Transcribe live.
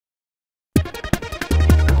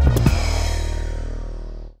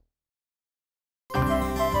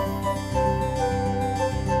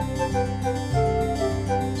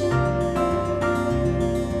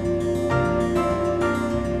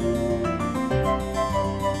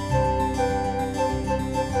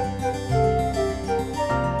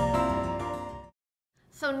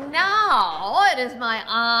is my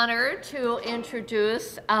honor to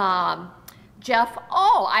introduce Jeff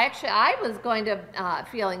O. I was going to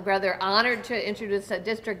feeling rather honored to introduce a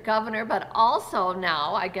district governor, but also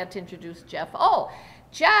now I get to introduce Jeff O.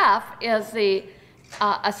 Jeff is the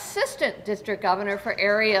assistant district governor for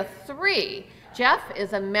Area 3. Jeff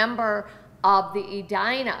is a member of the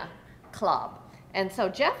Edina Club. And so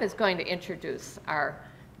Jeff is going to introduce our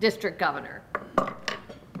district governor.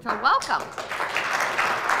 So welcome.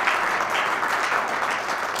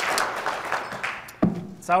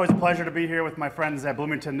 It's always a pleasure to be here with my friends at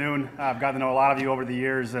Bloomington Noon. I've gotten to know a lot of you over the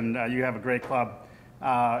years, and you have a great club.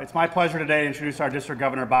 It's my pleasure today to introduce our district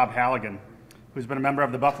governor, Bob Halagan, who's been a member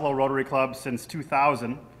of the Buffalo Rotary Club since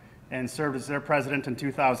 2000 and served as their president in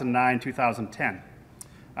 2009-2010.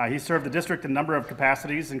 He served the district in a number of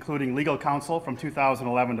capacities, including Legal Counsel from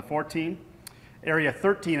 2011 to 14, Area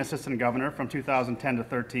 13 Assistant Governor from 2010 to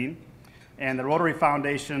 13, and the Rotary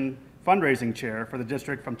Foundation Fundraising Chair for the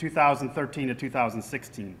district from 2013 to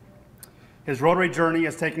 2016. His Rotary journey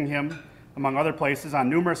has taken him, among other places, on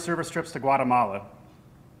numerous service trips to Guatemala,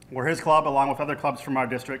 where his club, along with other clubs from our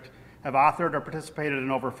district, have authored or participated in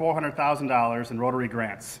over $400,000 in Rotary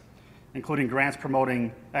grants, including grants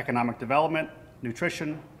promoting economic development,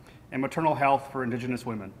 nutrition, and maternal health for indigenous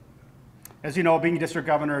women. As you know, being district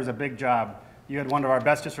governor is a big job. You had one of our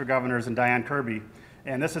best district governors in Diane Kirby,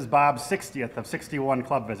 and this is Bob's 60th of 61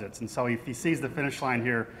 club visits, and so he sees the finish line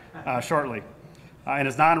here shortly. In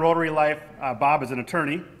his non-Rotary life, Bob is an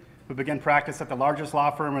attorney who began practice at the largest law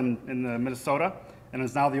firm in Minnesota and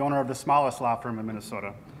is now the owner of the smallest law firm in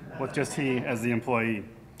Minnesota, with just he as the employee.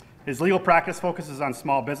 His legal practice focuses on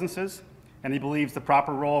small businesses, and he believes the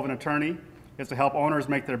proper role of an attorney is to help owners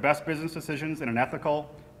make their best business decisions in an ethical,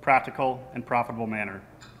 practical, and profitable manner.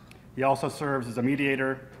 He also serves as a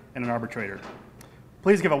mediator and an arbitrator.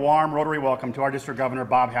 Please give a warm Rotary welcome to our district governor,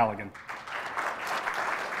 Bob Halagan.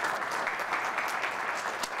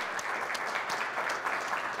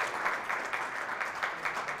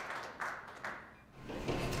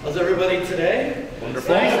 How's everybody today?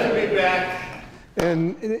 Wonderful. It's nice to be back.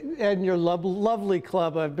 And your lovely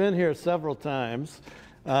club. I've been here several times,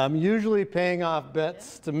 usually paying off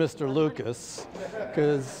bets to Mr. Lucas,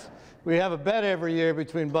 because we have a bet every year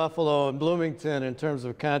between Buffalo and Bloomington in terms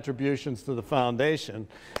of contributions to the foundation.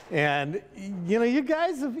 And you know, you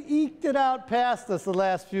guys have eked it out past us the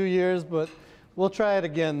last few years, but we'll try it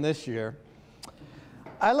again this year.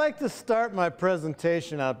 I like to start my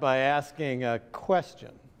presentation out by asking a question.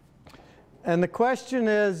 And the question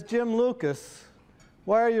is, Jim Lucas,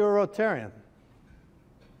 why are you a Rotarian?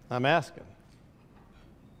 I'm asking.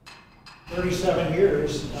 37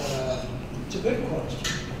 years, it's a good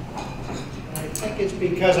question. I think it's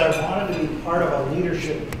because I wanted to be part of a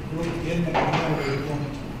leadership group in the community of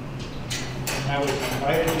Bloomington. And I was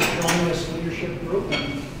invited to join this leadership group,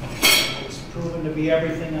 and it's proven to be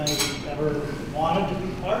everything I ever wanted to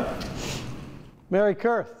be part of. Mary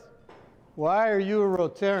Kurth, why are you a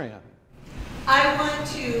Rotarian? I want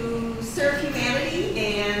to serve humanity,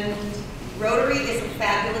 and Rotary is a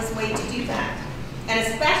fabulous way to do that, and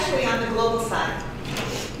especially on the global side.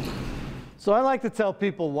 So I like to tell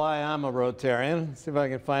people why I'm a Rotarian, see if I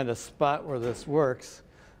can find a spot where this works,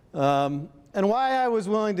 and why I was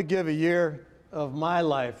willing to give a year of my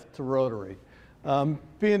life to Rotary.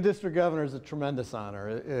 Being district governor is a tremendous honor.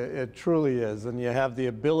 It truly is, and you have the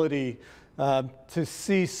ability to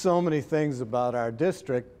see so many things about our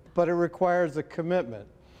district, but it requires a commitment.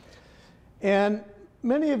 And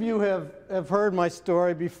many of you have heard my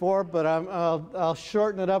story before, but I'll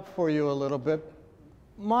shorten it up for you a little bit.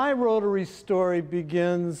 My Rotary story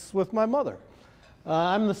begins with my mother.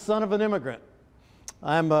 I'm the son of an immigrant.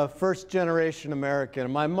 I'm a first-generation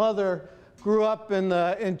American. My mother grew up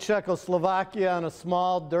in Czechoslovakia on a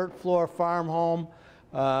small dirt floor farm home,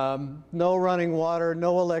 no running water,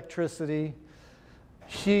 no electricity.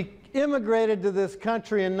 She immigrated to this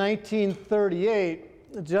country in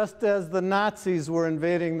 1938, just as the Nazis were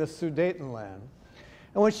invading the Sudetenland.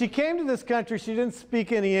 And when she came to this country, she didn't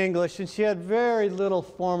speak any English, and she had very little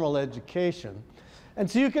formal education.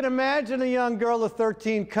 And so you can imagine a young girl of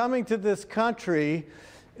 13 coming to this country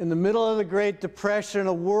in the middle of the Great Depression,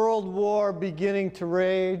 a world war beginning to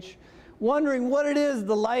rage, wondering what it is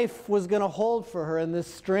the life was going to hold for her in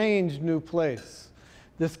this strange new place,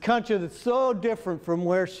 this country that's so different from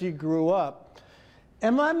where she grew up.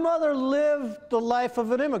 And my mother lived the life of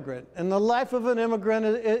an immigrant, and the life of an immigrant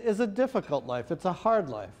is a difficult life. It's a hard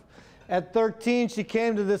life. At 13, she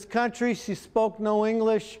came to this country. She spoke no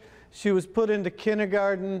English. She was put into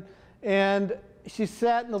kindergarten, and she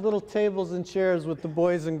sat in the little tables and chairs with the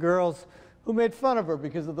boys and girls who made fun of her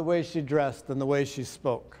because of the way she dressed and the way she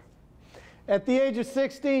spoke. At the age of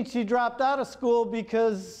 16, she dropped out of school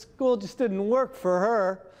because school just didn't work for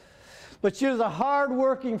her. But she was a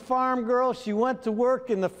hard-working farm girl. She went to work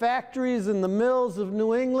in the factories and the mills of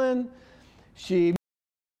New England. She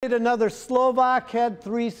married another Slovak, had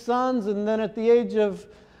 3 sons, and then at the age of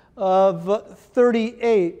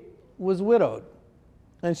 38 was widowed.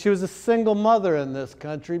 And she was a single mother in this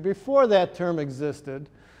country before that term existed.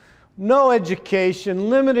 No education,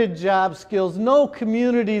 limited job skills, no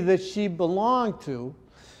community that she belonged to.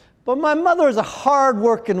 But my mother is a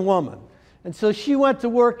hard-working woman. And so she went to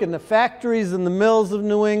work in the factories and the mills of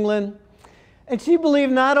New England. And she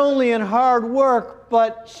believed not only in hard work,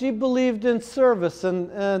 but she believed in service.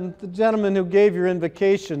 And the gentleman who gave your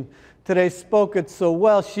invocation today spoke it so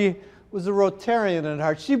well. She was a Rotarian at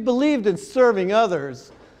heart. She believed in serving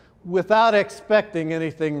others without expecting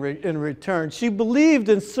anything in return. She believed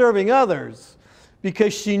in serving others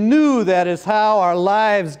because she knew that is how our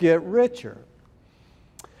lives get richer.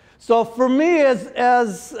 So for me,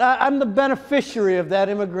 as I'm the beneficiary of that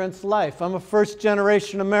immigrant's life. I'm a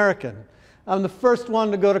first-generation American. I'm the first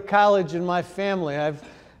one to go to college in my family. I've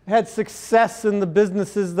had success in the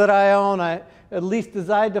businesses that I own. At least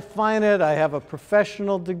as I define it, I have a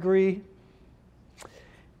professional degree.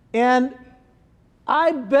 And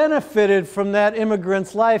I benefited from that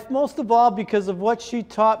immigrant's life, most of all because of what she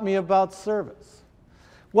taught me about service.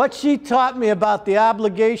 What she taught me about the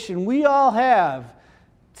obligation we all have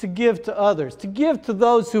to give to others, to give to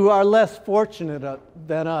those who are less fortunate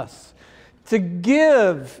than us, to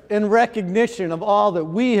give in recognition of all that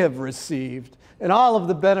we have received and all of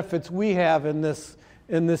the benefits we have in this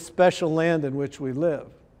special land in which we live.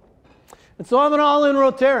 And so I'm an all-in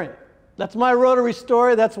Rotarian. That's my Rotary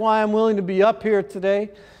story. That's why I'm willing to be up here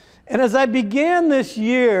today. And as I began this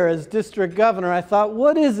year as district governor, I thought,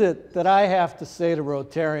 what is it that I have to say to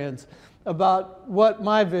Rotarians about what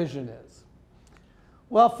my vision is?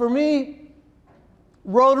 Well, for me,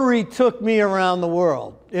 Rotary took me around the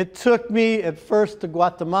world. It took me at first to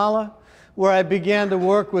Guatemala, where I began to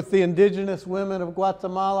work with the indigenous women of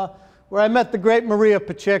Guatemala, where I met the great Maria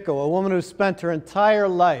Pacheco, a woman who spent her entire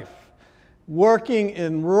life working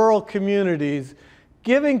in rural communities,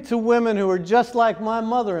 giving to women who are just like my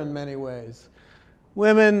mother in many ways,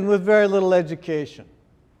 women with very little education.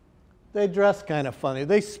 They dress kind of funny.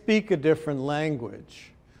 They speak a different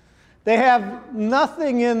language. They have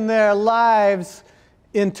nothing in their lives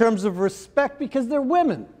in terms of respect because they're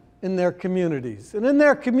women in their communities. And in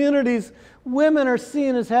their communities, women are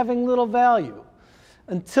seen as having little value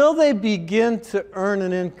until they begin to earn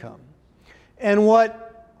an income. And what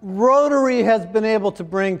Rotary has been able to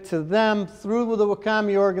bring to them through the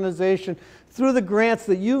Wakami organization, through the grants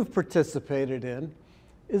that you've participated in,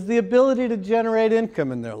 is the ability to generate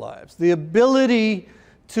income in their lives, the ability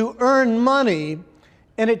to earn money,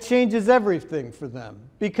 and it changes everything for them.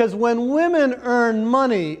 Because when women earn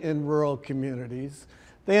money in rural communities,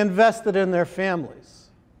 they invest it in their families.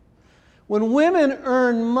 When women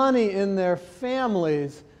earn money in their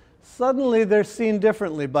families, suddenly they're seen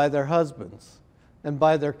differently by their husbands and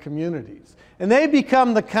by their communities. And they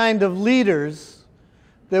become the kind of leaders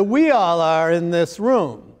that we all are in this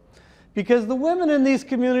room. Because the women in these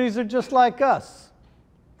communities are just like us.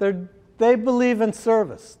 They believe in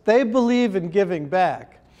service. They believe in giving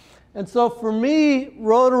back. And so for me,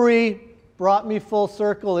 Rotary brought me full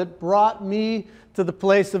circle. It brought me to the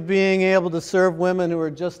place of being able to serve women who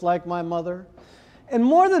are just like my mother. And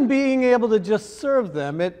more than being able to just serve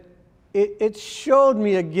them, it showed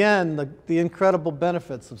me again the incredible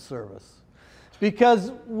benefits of service.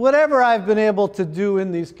 Because whatever I've been able to do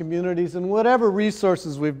in these communities and whatever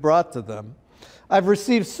resources we've brought to them, I've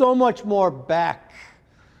received so much more back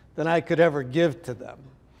than I could ever give to them.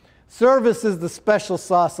 Service is the special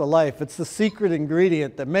sauce of life. It's the secret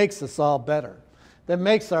ingredient that makes us all better, that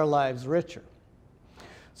makes our lives richer.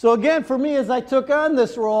 So again, for me, as I took on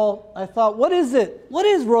this role, I thought, what is it? What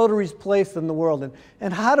is Rotary's place in the world,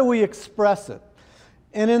 and how do we express it?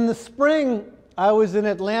 And in the spring, I was in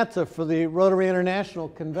Atlanta for the Rotary International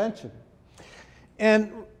Convention.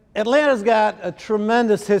 And Atlanta's got a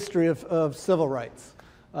tremendous history of civil rights.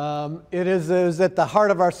 It is at the heart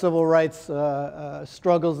of our civil rights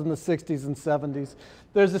struggles in the 60s and 70s.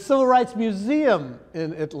 There's a Civil Rights Museum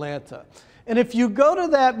in Atlanta. And if you go to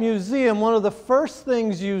that museum, one of the first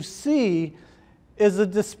things you see is a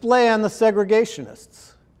display on the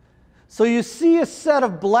segregationists. So you see a set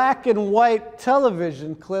of black and white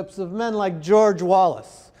television clips of men like George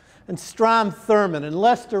Wallace and Strom Thurmond and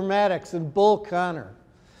Lester Maddox and Bull Connor.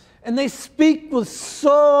 And they speak with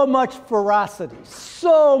so much ferocity,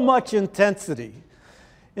 so much intensity.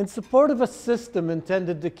 in support of a system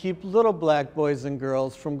intended to keep little black boys and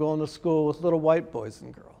girls from going to school with little white boys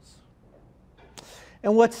and girls.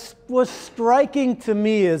 And what was striking to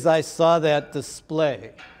me as I saw that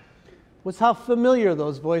display was how familiar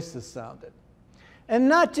those voices sounded. And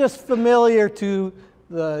not just familiar to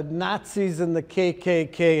the Nazis and the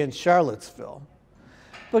KKK in Charlottesville,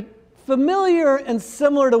 but familiar and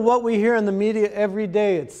similar to what we hear in the media every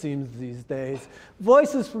day, it seems these days.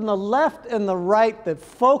 Voices from the left and the right that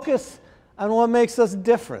focus on what makes us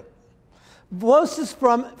different. Voices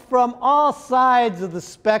from all sides of the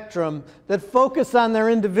spectrum that focus on their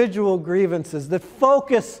individual grievances, that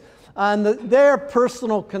focus on their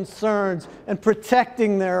personal concerns and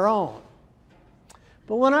protecting their own.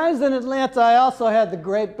 But when I was in Atlanta, I also had the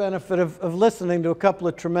great benefit of listening to a couple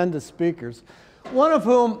of tremendous speakers, one of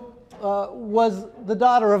whom was the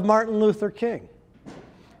daughter of Martin Luther King.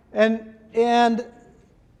 And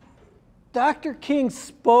Dr. King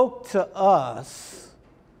spoke to us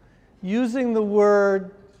using the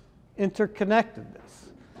word interconnectedness.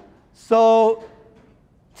 So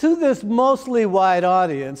to this mostly white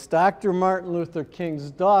audience, Dr. Martin Luther King's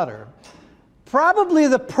daughter, probably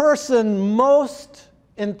the person most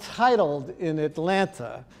entitled in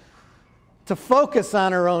Atlanta to focus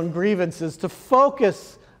on her own grievances, to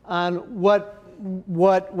focus on what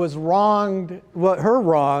was wronged, what her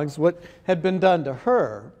wrongs, what had been done to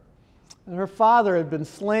her. And her father had been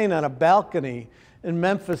slain on a balcony in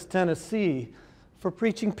Memphis, Tennessee, for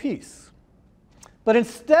preaching peace. But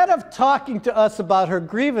instead of talking to us about her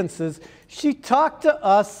grievances, she talked to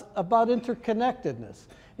us about interconnectedness.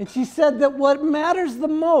 And she said that what matters the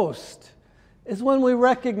most is when we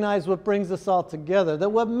recognize what brings us all together, that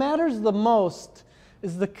what matters the most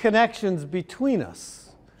is the connections between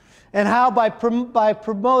us, and how by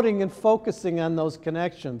promoting and focusing on those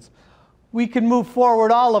connections, we can move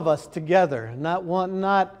forward, all of us together,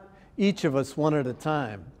 not each of us one at a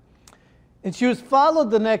time. And she was followed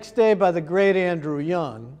the next day by the great Andrew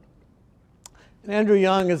Young. And Andrew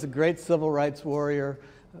Young is a great civil rights warrior,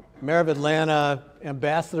 mayor of Atlanta,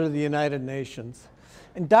 ambassador to the United Nations.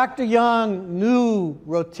 And Dr. Young knew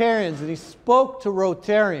Rotarians, and he spoke to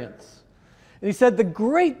Rotarians. And he said, the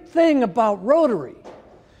great thing about Rotary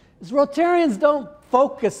is Rotarians don't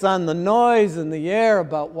focus on the noise in the air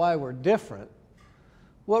about why we're different.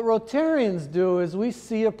 What Rotarians do is we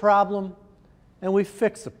see a problem and we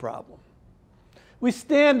fix a problem. We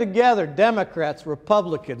stand together, Democrats,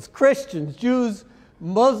 Republicans, Christians, Jews,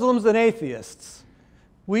 Muslims, and atheists.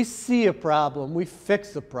 We see a problem, we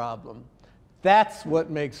fix a problem. That's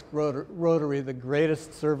what makes Rotary the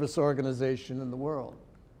greatest service organization in the world.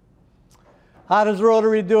 How does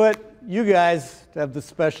Rotary do it? You guys have the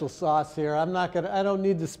special sauce here. I don't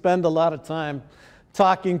need to spend a lot of time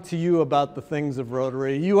talking to you about the things of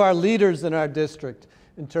Rotary. You are leaders in our district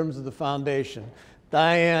in terms of the foundation.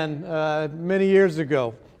 Diane, many years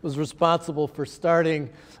ago, was responsible for starting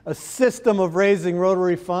a system of raising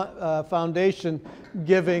Rotary Foundation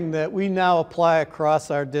giving that we now apply across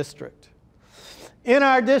our district. In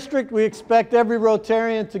our district, we expect every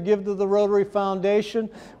Rotarian to give to the Rotary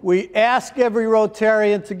Foundation. We ask every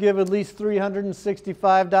Rotarian to give at least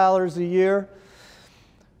 $365 a year.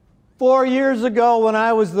 4 years ago, when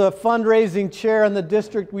I was the fundraising chair in the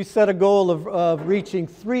district, we set a goal of reaching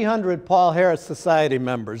 300 Paul Harris Society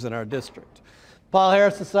members in our district. Paul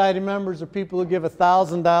Harris Society members are people who give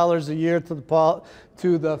 $1,000 a year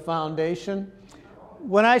to the foundation.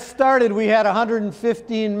 When I started, we had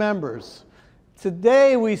 115 members.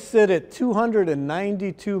 Today, we sit at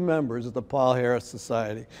 292 members of the Paul Harris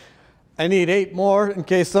Society. I need 8 more in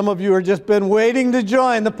case some of you have just been waiting to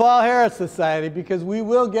join the Paul Harris Society, because we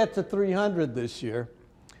will get to 300 this year.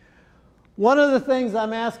 One of the things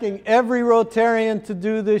I'm asking every Rotarian to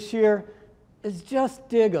do this year is just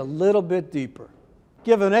dig a little bit deeper.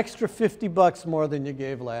 Give an extra $50 more than you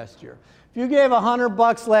gave last year. If you gave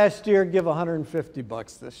 $100 last year, give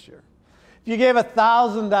 $150 this year. If you gave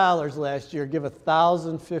 $1,000 last year, give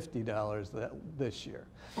 $1,050 this year.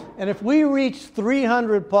 And if we reach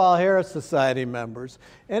 300 Paul Harris Society members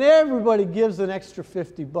and everybody gives an extra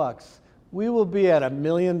 $50, we will be at $1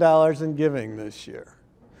 million in giving this year.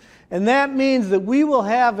 And that means that we will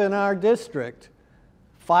have in our district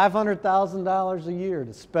 $500,000 a year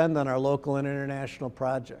to spend on our local and international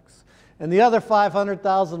projects. And the other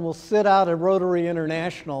 $500,000 will sit out at Rotary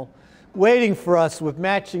International waiting for us with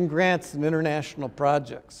matching grants and international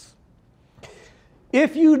projects.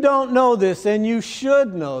 If you don't know this, and you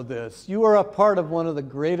should know this, you are a part of one of the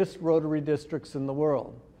greatest Rotary districts in the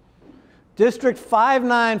world. District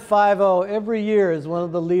 5950 every year is one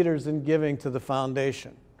of the leaders in giving to the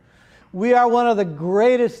foundation. We are one of the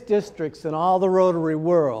greatest districts in all the Rotary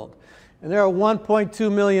world. And there are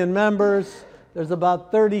 1.2 million members. There's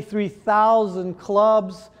about 33,000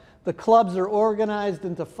 clubs. The clubs are organized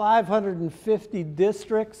into 550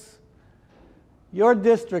 districts. Your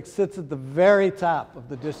district sits at the very top of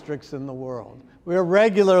the districts in the world. We are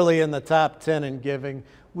regularly in the top 10 in giving.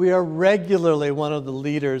 We are regularly one of the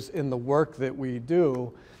leaders in the work that we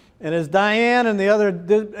do. And as Diane and the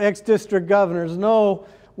other ex-district governors know,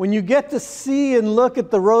 when you get to see and look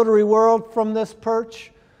at the Rotary world from this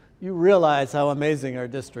perch, you realize how amazing our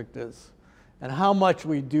district is and how much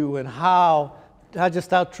we do and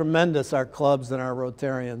just how tremendous our clubs and our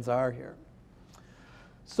Rotarians are here.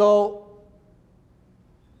 So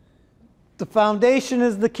the foundation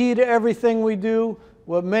is the key to everything we do.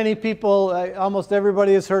 What many people, almost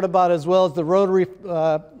everybody has heard about as well, is the Rotary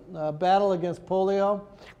battle against polio.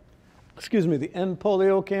 Excuse me, the End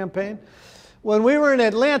Polio campaign. When we were in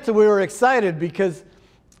Atlanta, we were excited because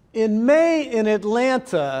in May in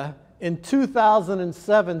Atlanta in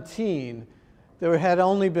 2017, there had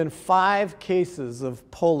only been 5 cases of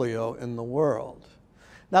polio in the world.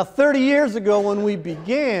 Now, 30 years ago when we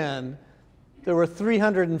began, there were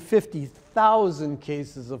 350,000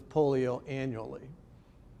 cases of polio annually.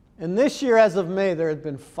 And this year, as of May, there had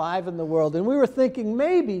been 5 in the world. And we were thinking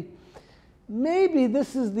maybe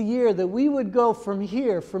this is the year that we would go from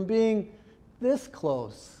here, from being this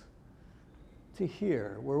close to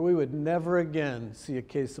here, where we would never again see a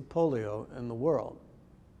case of polio in the world.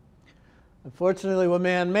 Unfortunately, what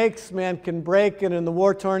man makes, man can break, and in the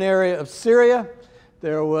war-torn area of Syria,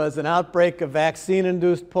 there was an outbreak of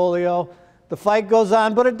vaccine-induced polio. The fight goes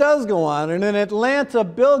on, but it does go on. And in Atlanta,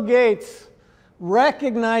 Bill Gates,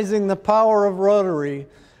 recognizing the power of Rotary,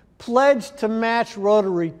 pledged to match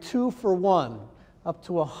Rotary 2 for 1, up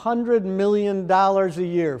to $100 million a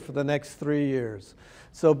year for the next 3 years.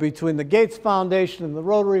 So between the Gates Foundation and the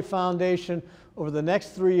Rotary Foundation, over the next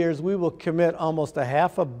 3 years, we will commit almost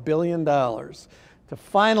 $500 million to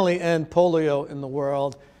finally end polio in the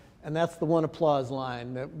world. And that's the one applause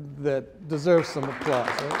line that deserves some applause.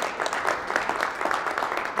 Right?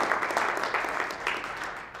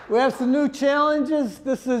 We have some new challenges.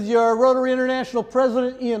 This is your Rotary International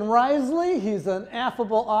President, Ian Risley. He's an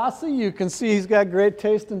affable Aussie. You can see he's got great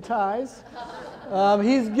taste in ties.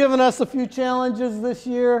 He's given us a few challenges this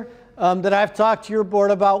year that I've talked to your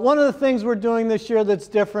board about. One of the things we're doing this year that's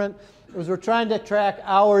different is we're trying to track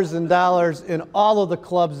hours and dollars in all of the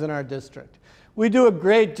clubs in our district. We do a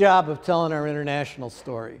great job of telling our international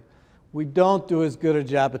story. We don't do as good a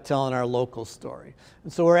job of telling our local story.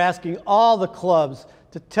 And so we're asking all the clubs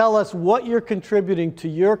to tell us what you're contributing to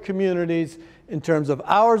your communities in terms of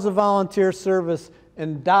hours of volunteer service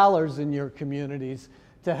and dollars in your communities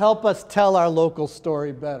to help us tell our local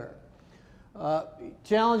story better.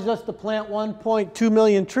 Challenged us to plant 1.2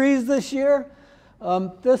 million trees this year.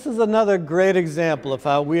 This is another great example of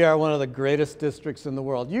how we are one of the greatest districts in the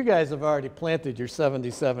world. You guys have already planted your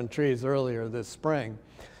 77 trees earlier this spring.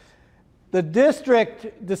 The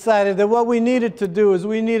district decided that what we needed to do is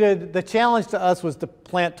the challenge to us was to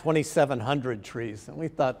plant 2,700 trees. And we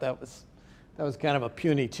thought that was kind of a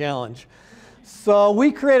puny challenge. So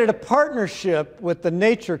we created a partnership with the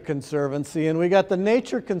Nature Conservancy, and we got the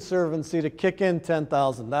Nature Conservancy to kick in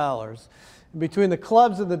 $10,000. Between the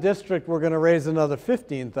clubs and the district, we're going to raise another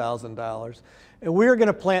 $15,000. And we're going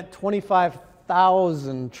to plant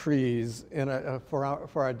 25,000 trees for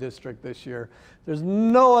our district this year. There's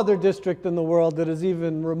no other district in the world that is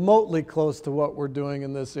even remotely close to what we're doing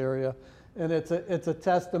in this area. And it's a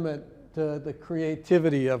testament to the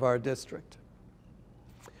creativity of our district.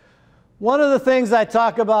 One of the things I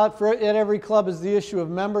talk about at every club is the issue of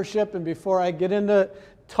membership. And before I get into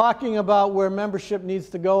talking about where membership needs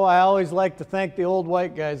to go, I always like to thank the old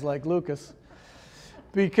white guys like Lucas.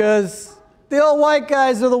 Because the old white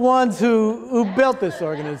guys are the ones who built this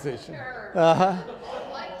organization.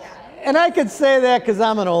 And I could say that because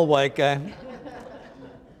I'm an old white guy.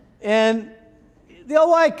 And the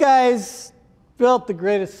old white guys built the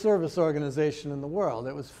greatest service organization in the world.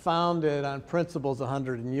 It was founded on principles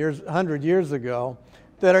 100 years ago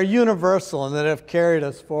that are universal and that have carried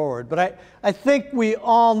us forward. But I think we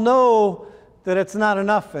all know that it's not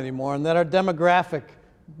enough anymore and that our demographic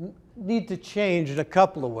need to change in a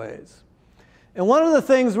couple of ways. And one of the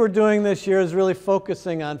things we're doing this year is really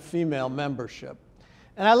focusing on female membership.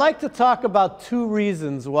 And I like to talk about 2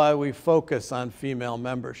 reasons why we focus on female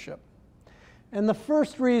membership. And the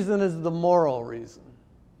first reason is the moral reason.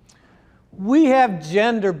 We have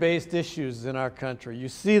gender-based issues in our country. You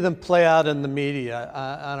see them play out in the media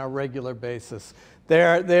on a regular basis.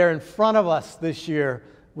 They're in front of us this year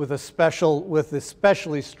with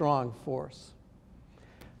especially strong force.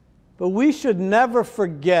 But we should never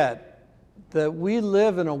forget that we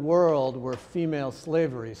live in a world where female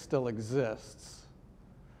slavery still exists.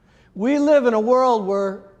 We live in a world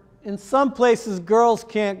where in some places girls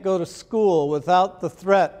can't go to school without the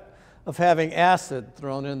threat of having acid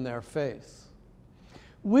thrown in their face.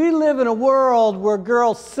 We live in a world where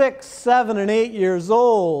girls 6, 7, and 8 years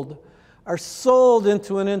old are sold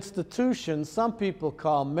into an institution some people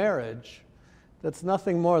call marriage that's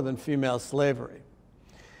nothing more than female slavery.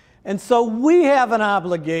 And so we have an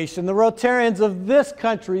obligation, the Rotarians of this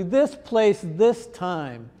country, this place, this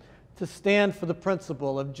time, to stand for the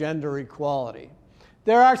principle of gender equality.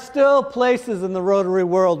 There are still places in the Rotary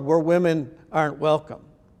world where women aren't welcome.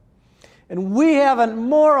 And we have a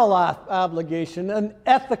moral obligation, an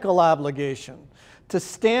ethical obligation, to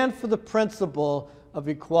stand for the principle of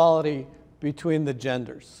equality between the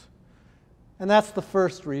genders. And that's the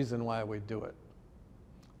first reason why we do it.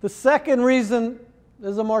 The second reason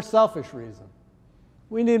is a more selfish reason.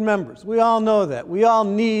 We need members. We all know that. We all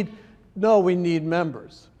know we need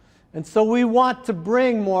members. And so we want to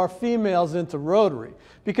bring more females into Rotary.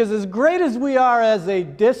 Because as great as we are as a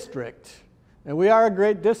district, and we are a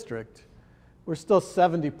great district, we're still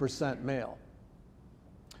 70% male.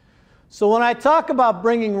 So when I talk about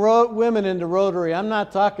bringing women into Rotary, I'm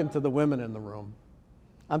not talking to the women in the room.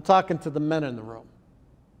 I'm talking to the men in the room.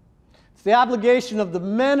 It's the obligation of the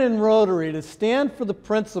men in Rotary to stand for the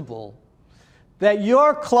principle that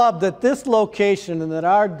your club, that this location, and that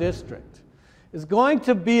our district is going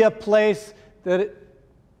to be a place that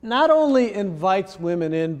not only invites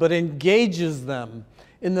women in, but engages them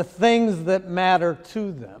in the things that matter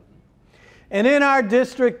to them. And in our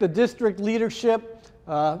district, the district leadership,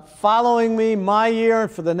 following me my year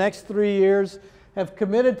and for the next 3 years, have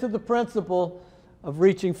committed to the principle of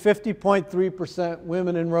reaching 50.3%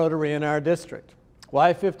 women in Rotary in our district.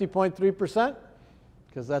 Why 50.3%?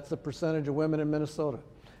 Because that's the percentage of women in Minnesota.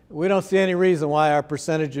 We don't see any reason why our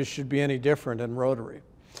percentages should be any different in Rotary.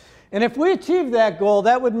 And if we achieve that goal,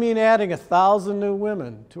 that would mean adding 1,000 new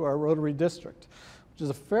women to our Rotary district, which is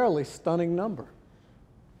a fairly stunning number.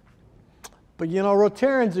 But you know,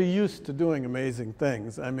 Rotarians are used to doing amazing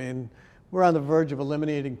things. I mean, we're on the verge of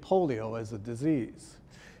eliminating polio as a disease.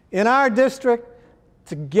 In our district,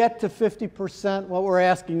 to get to 50%, what we're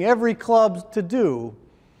asking every club to do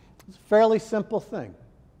is a fairly simple thing.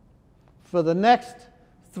 For the next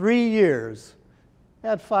 3 years,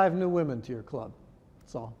 add 5 new women to your club.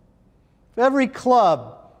 That's all. If every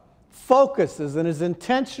club focuses and is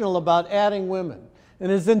intentional about adding women,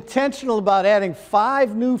 and is intentional about adding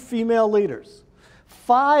 5 new female leaders,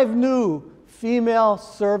 5 new female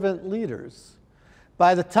servant leaders,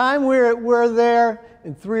 by the time we're there,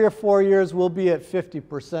 in 3 or 4 years, we'll be at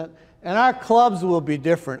 50%. And our clubs will be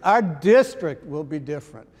different. Our district will be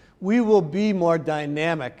different. We will be more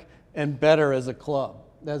dynamic and better as a club,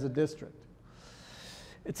 as a district.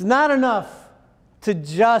 It's not enough to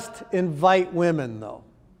just invite women, though.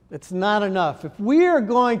 It's not enough. If we are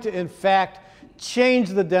going to, in fact, change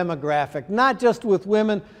the demographic, not just with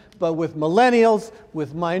women, but with millennials,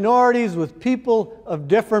 with minorities, with people of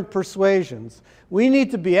different persuasions, we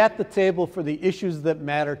need to be at the table for the issues that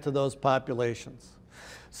matter to those populations.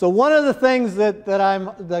 So one of the things that I'm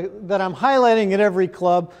highlighting at every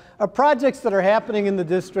club are projects that are happening in the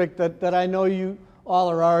district that I know you all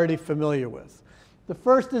are already familiar with. The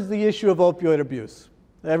first is the issue of opioid abuse.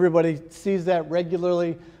 Everybody sees that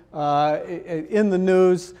regularly in the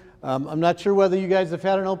news. I'm not sure whether you guys have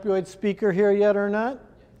had an opioid speaker here yet or not.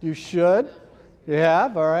 You should. You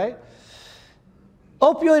have? All right.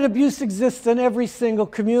 Opioid abuse exists in every single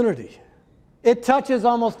community. It touches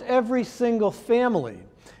almost every single family.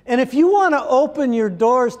 And if you want to open your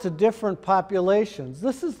doors to different populations,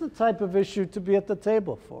 this is the type of issue to be at the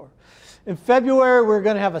table for. In February, we're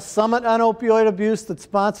going to have a summit on opioid abuse that's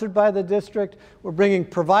sponsored by the district. We're bringing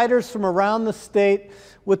providers from around the state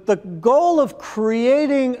with the goal of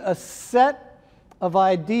creating a set of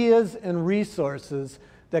ideas and resources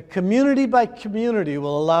that community by community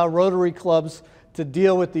will allow Rotary clubs to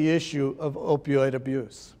deal with the issue of opioid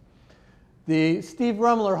abuse. The Steve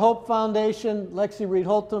Rumler Hope Foundation, Lexi Reed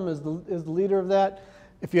Holtum is the leader of that.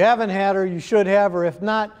 If you haven't had her, you should have her. If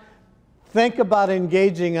not, think about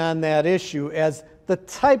engaging on that issue as the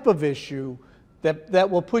type of issue that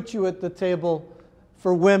will put you at the table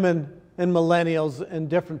for women and millennials and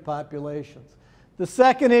different populations. The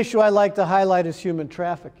second issue I like to highlight is human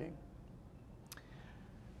trafficking.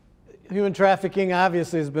 Human trafficking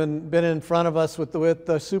obviously has been in front of us with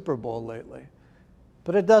the Super Bowl lately.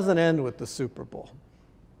 But it doesn't end with the Super Bowl.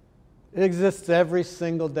 It exists every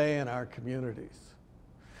single day in our communities.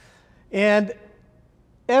 And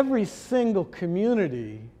every single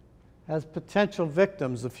community has potential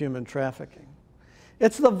victims of human trafficking.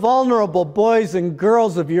 It's the vulnerable boys and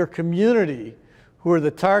girls of your community who are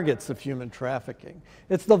the targets of human trafficking.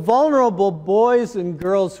 It's the vulnerable boys and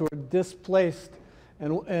girls who are displaced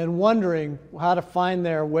and wondering how to find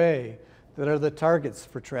their way that are the targets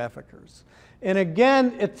for traffickers. And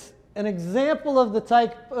again, it's an example of the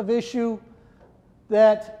type of issue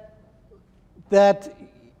that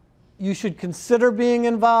you should consider being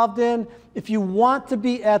involved in if you want to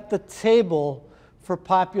be at the table for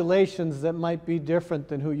populations that might be different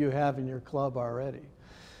than who you have in your club already.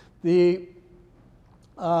 The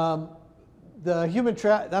Human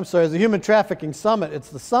Trafficking Summit, it's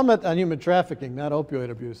the Summit on Human Trafficking, not opioid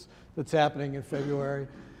abuse, that's happening in February.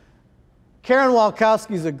 Karen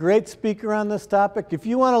Walkowski is a great speaker on this topic. If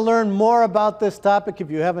you want to learn more about this topic, if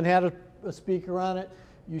you haven't had a speaker on it,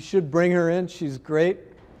 you should bring her in. She's great.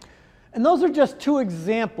 And those are just two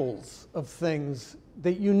examples of things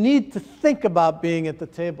that you need to think about being at the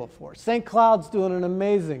table for. St. Cloud's doing an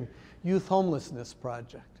amazing youth homelessness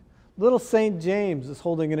project. Little St. James is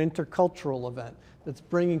holding an intercultural event that's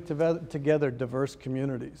bringing together diverse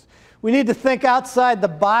communities. We need to think outside the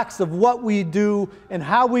box of what we do and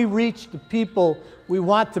how we reach the people we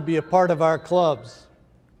want to be a part of our clubs.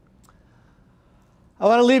 I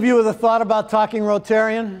want to leave you with a thought about talking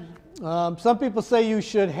Rotarian. Some people say you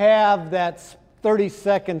should have that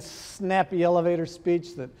 30-second snappy elevator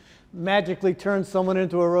speech that magically turns someone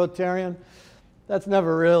into a Rotarian. That's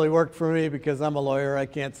never really worked for me because I'm a lawyer. I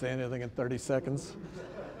can't say anything in 30 seconds.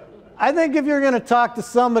 I think if you're going to talk to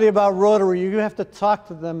somebody about Rotary, you have to talk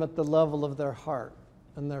to them at the level of their heart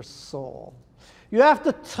and their soul. You have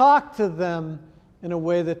to talk to them in a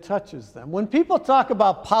way that touches them. When people talk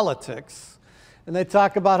about politics, and they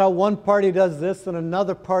talk about how one party does this and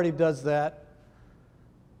another party does that,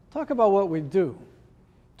 talk about what we do.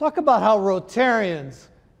 Talk about how Rotarians,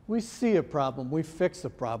 we see a problem, we fix a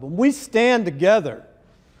problem. We stand together.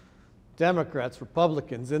 Democrats,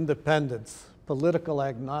 Republicans, independents, political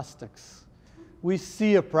agnostics. We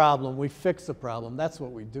see a problem, we fix a problem. That's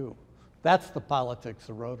what we do. That's the politics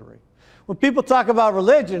of Rotary. When people talk about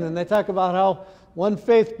religion and they talk about how one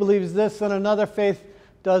faith believes this and another faith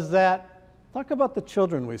does that, talk about the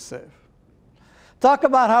children we save. Talk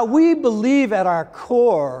about how we believe at our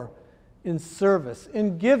core in service,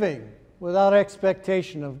 in giving without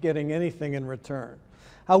expectation of getting anything in return.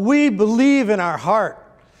 How we believe in our heart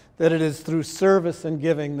that it is through service and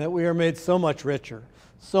giving that we are made so much richer,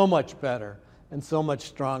 so much better, and so much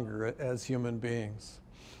stronger as human beings.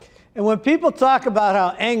 And when people talk about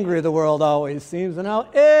how angry the world always seems and how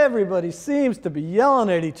everybody seems to be yelling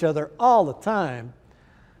at each other all the time,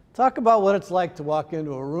 talk about what it's like to walk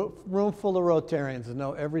into a room full of Rotarians and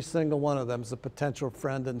know every single one of them is a potential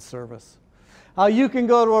friend in service. How you can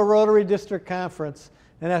go to a Rotary District Conference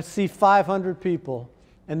and see 500 people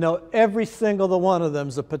and know every single one of them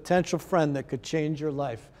is a potential friend that could change your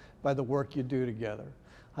life by the work you do together.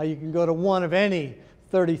 How you can go to one of any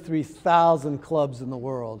 33,000 clubs in the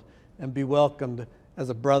world and be welcomed as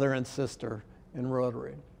a brother and sister in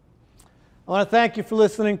Rotary. I want to thank you for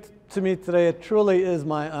listening to me today. It truly is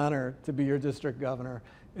my honor to be your district governor.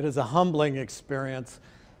 It is a humbling experience.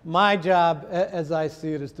 My job, as I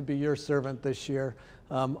see it, is to be your servant this year.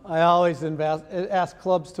 I always ask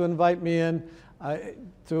clubs to invite me in.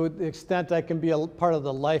 To the extent I can be a part of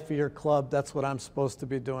the life of your club, that's what I'm supposed to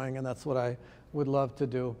be doing, and that's what I would love to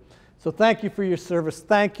do. So thank you for your service.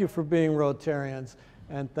 Thank you for being Rotarians,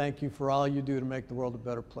 and thank you for all you do to make the world a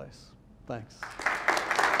better place. Thanks.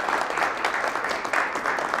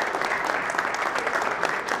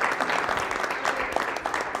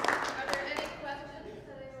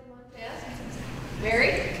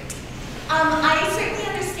 Mary? I certainly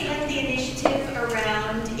understand the initiative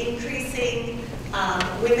around increasing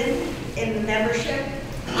women in the membership,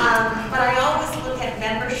 but I always look at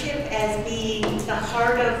membership as being the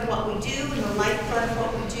heart of what we do and the lifeblood of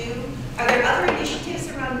what we do. Are there other initiatives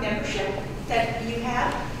around membership that you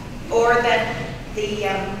have, or that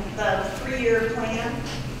the three-year plan?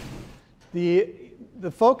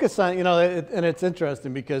 The focus on, and it's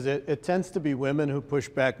interesting because it tends to be women who push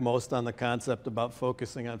back most on the concept about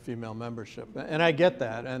focusing on female membership. And I get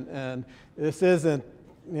that. And this isn't,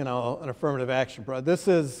 an affirmative action program. This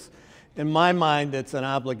is, in my mind, it's an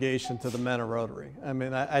obligation to the men of Rotary. I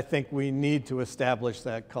mean, I think we need to establish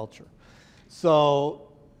that culture. So,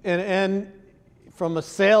 and from a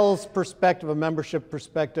sales perspective, a membership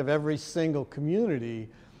perspective, every single community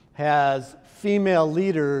has female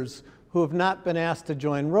leaders who have not been asked to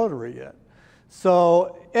join Rotary yet.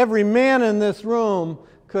 So every man in this room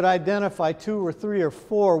could identify 2 or 3 or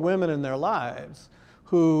 4 women in their lives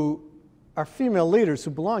who are female leaders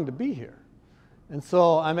who belong to be here. And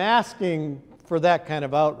so I'm asking for that kind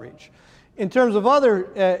of outreach. In terms of other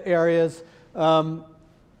areas,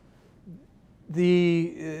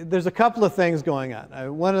 there's a couple of things going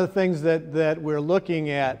on. One of the things that we're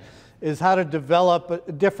looking at is how to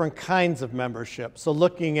develop different kinds of membership. So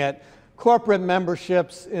looking at corporate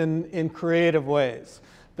memberships in creative ways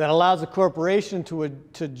that allows a corporation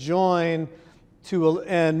to join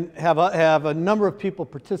and have a number of people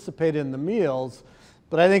participate in the meals.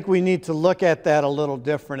 But I think we need to look at that a little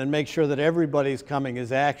different and make sure that everybody's coming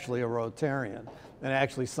is actually a Rotarian and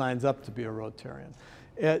actually signs up to be a Rotarian.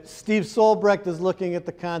 Steve Solbrecht is looking at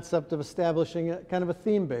the concept of establishing kind of a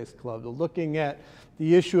theme-based club, looking at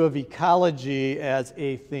the issue of ecology as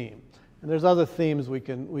a theme. And there's other themes we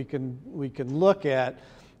can look at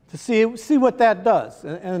to see what that does.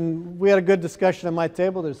 And we had a good discussion at my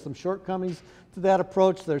table. There's some shortcomings to that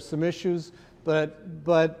approach. There's some issues, but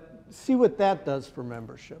see what that does for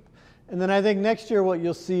membership. And then I think next year what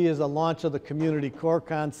you'll see is a launch of the community core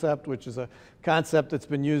concept, which is a concept that's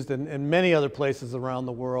been used in many other places around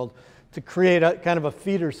the world to create a kind of a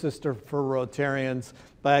feeder system for Rotarians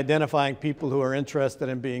by identifying people who are interested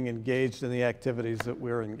in being engaged in the activities that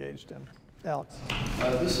we're engaged in. Alex.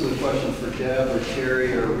 This is a question for Deb or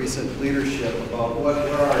Terry or recent leadership about where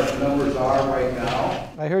our numbers are right now.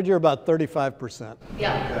 I heard you're about 35%.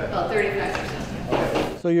 Yeah, Okay. about 35%.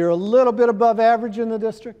 Okay. So you're a little bit above average in the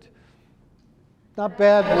district? Not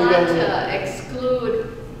bad. I want to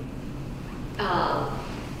exclude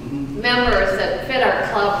members that fit our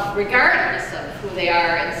club regardless of who they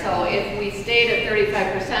are. And so if we stayed at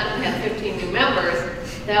 35% and had 15 new members,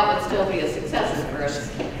 that would still be a success for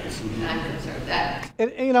us. I'm concerned that.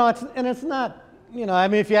 It's not, I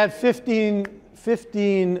mean, if you had 15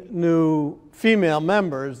 new female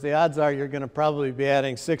members, the odds are you're going to probably be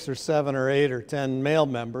adding 6 or 7 or 8 or 10 male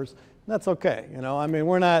members. That's okay, I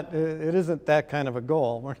mean, it isn't that kind of a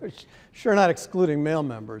goal. We're sure not excluding male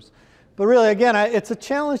members. But really, again, it's a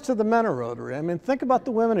challenge to the men of Rotary. I mean, think about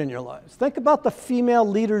the women in your lives. Think about the female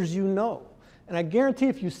leaders you know. And I guarantee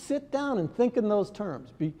if you sit down and think in those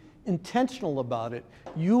terms, be intentional about it,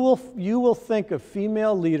 you will think of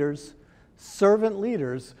female leaders, servant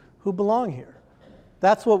leaders who belong here.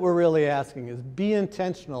 That's what we're really asking, is be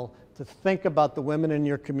intentional to think about the women in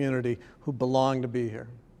your community who belong to be here.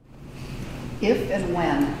 If and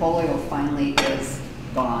when polio finally is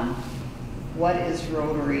gone, what is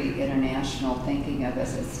Rotary International thinking of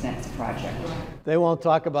as its next project? They won't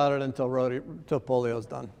talk about it until polio's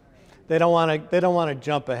done. They don't want to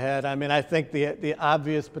jump ahead. I mean, I think the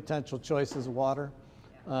obvious potential choice is water,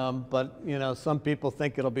 but some people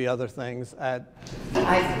think it'll be other things. I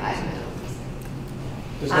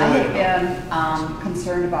have been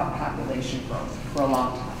concerned about population growth for a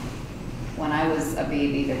long time. When I was a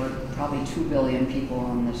baby, there were probably 2 billion people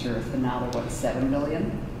on this earth, and now there are, 7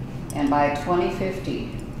 billion? And by 2050,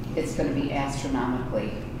 it's going to be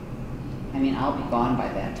astronomically. I mean, I'll be gone by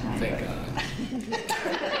that time. Thank God.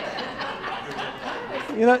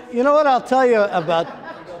 You know what I'll tell you about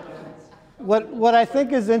what I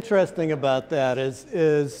think is interesting about that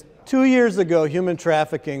is 2 years ago, human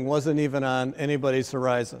trafficking wasn't even on anybody's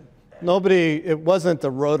horizon. It wasn't a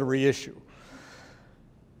Rotary issue.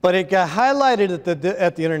 But it got highlighted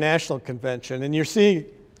at the International Convention, and you're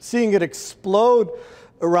seeing it explode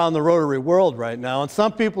around the Rotary world right now. And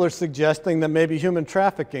some people are suggesting that maybe human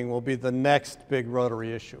trafficking will be the next big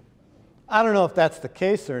Rotary issue. I don't know if that's the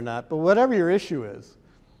case or not, but whatever your issue is,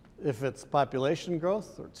 if it's population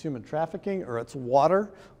growth, or it's human trafficking, or it's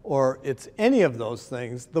water, or it's any of those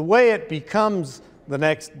things, the way it becomes the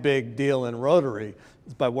next big deal in Rotary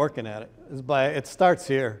is by working at it. It starts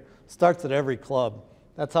here. It starts at every club.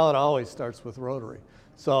 That's how it always starts with Rotary.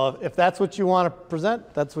 So if that's what you want to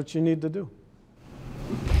present, that's what you need to do.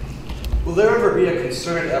 Will there ever be a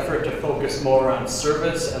concerted effort to focus more on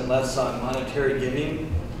service and less on monetary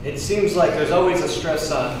giving? It seems like there's always a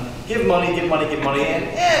stress on give money, give money, give money, and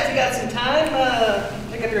if you got some time,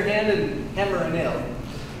 pick up your hand and hammer a nail.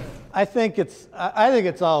 I think it's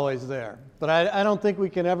always there, but I don't think we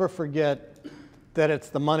can ever forget that it's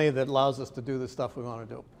the money that allows us to do the stuff we want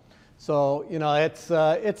to do. So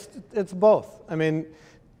it's both. I mean,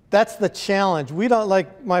 that's the challenge. We don't,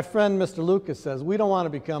 like my friend Mr. Lucas says, we don't want to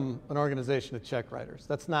become an organization of check writers.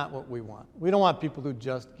 That's not what we want. We don't want people who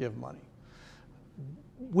just give money.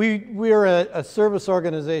 We're a service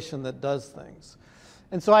organization that does things.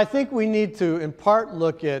 And so I think we need to, in part,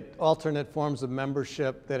 look at alternate forms of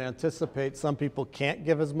membership that anticipate some people can't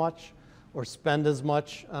give as much or spend as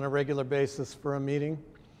much on a regular basis for a meeting.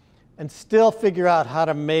 and still figure out how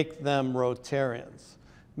to make them Rotarians,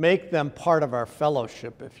 make them part of our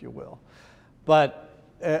fellowship, if you will. But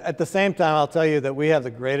at the same time, I'll tell you that we have the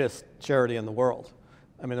greatest charity in the world.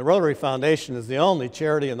 I mean, the Rotary Foundation is the only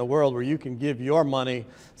charity in the world where you can give your money,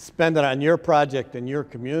 spend it on your project in your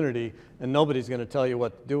community, and nobody's going to tell you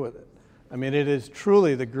what to do with it. I mean, it is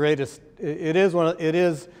truly the greatest. It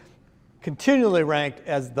is continually ranked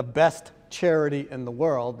as the best charity in the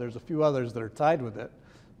world. There's a few others that are tied with it,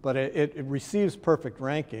 but it receives perfect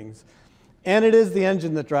rankings, and it is the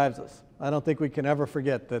engine that drives us. I don't think we can ever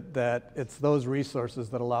forget that it's those resources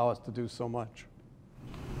that allow us to do so much.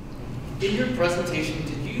 In your presentation,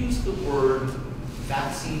 did you use the word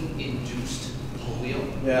vaccine-induced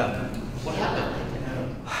polio? Yeah. What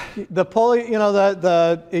happened? The polio, you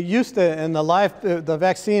know, it used to, and the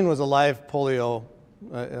vaccine was a live polio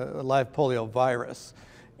virus.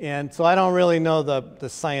 And so I don't really know the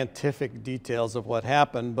scientific details of what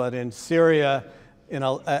happened, but in Syria, and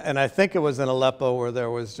I think it was in Aleppo where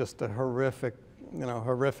there was just a horrific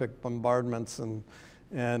bombardments and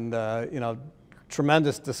you know,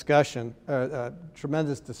 tremendous destruction.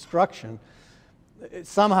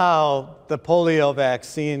 Somehow the polio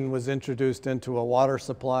vaccine was introduced into a water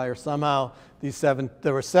supply, or somehow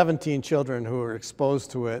there were 17 children who were exposed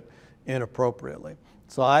to it inappropriately.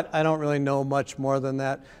 So I don't really know much more than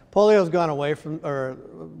that. Polio's gone away from, or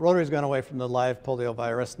Rotary's gone away from the live polio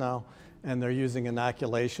virus now, and they're using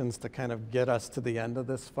inoculations to kind of get us to the end of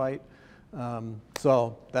this fight.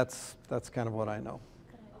 So that's kind of what I know.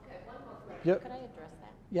 Okay, one more question. Yep. Could I address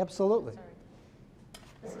that? Yeah, absolutely. Sorry.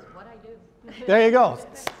 This is what I do. There you go.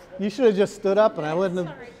 You should have just stood up and I wouldn't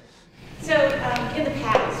have. So in the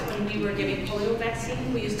past, when we were giving polio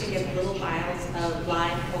vaccine, we used to give little vials of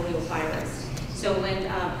live polio virus. So when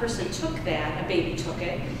a person took that, a baby took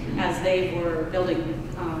it, as they were building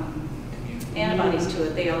antibodies to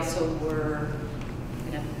it, they also were,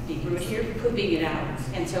 I'm going to be rude here, pooping it out.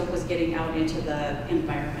 And so it was getting out into the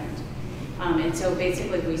environment. And so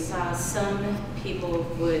basically we saw some people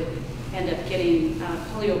would end up getting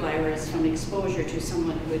poliovirus from exposure to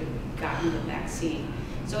someone who had gotten the vaccine.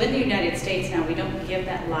 So in the United States now, we don't give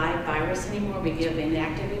that live virus anymore, we give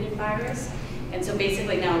inactivated virus. And so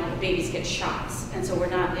basically now babies get shots. And so we're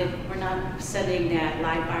not sending that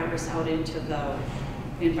live virus out into the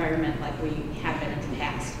environment like we have been in the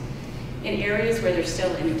past. In areas where there's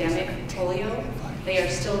still endemic polio, they are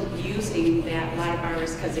still using that live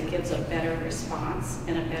virus because it gives a better response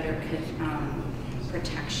and a better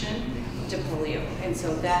protection to polio. And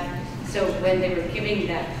so when they were giving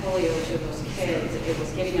that polio to those kids, it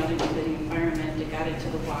was getting out into the environment, it got into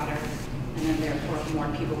the water, and then therefore more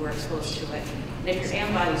people were exposed to it. And if your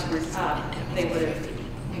antibodies weren't up, they would have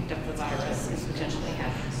picked up the virus and potentially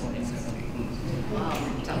had polio.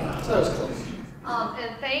 That was close.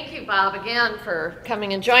 And thank you, Bob, again for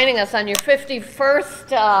coming and joining us on your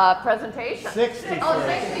 51st presentation. 61st. Oh,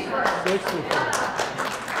 61st. 61st.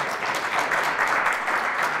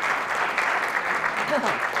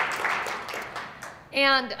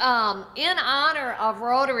 And in honor of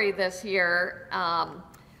Rotary this year,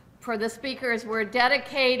 for the speakers, we're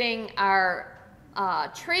dedicating our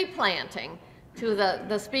tree planting to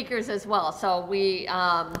the speakers as well. So we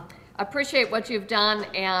appreciate what you've done,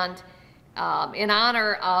 and in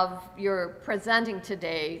honor of your presenting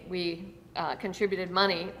today, we contributed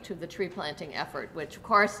money to the tree planting effort, which of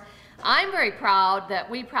course, I'm very proud that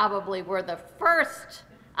we probably were the first,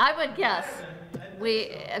 I would guess,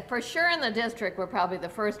 for sure in the district, we're probably the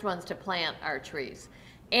first ones to plant our trees.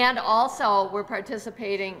 And also, we're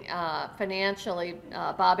participating financially.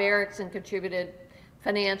 Bob Erickson contributed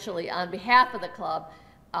financially on behalf of the club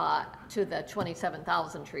to the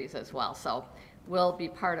 27,000 trees as well. So we'll be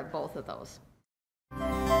part of both of those.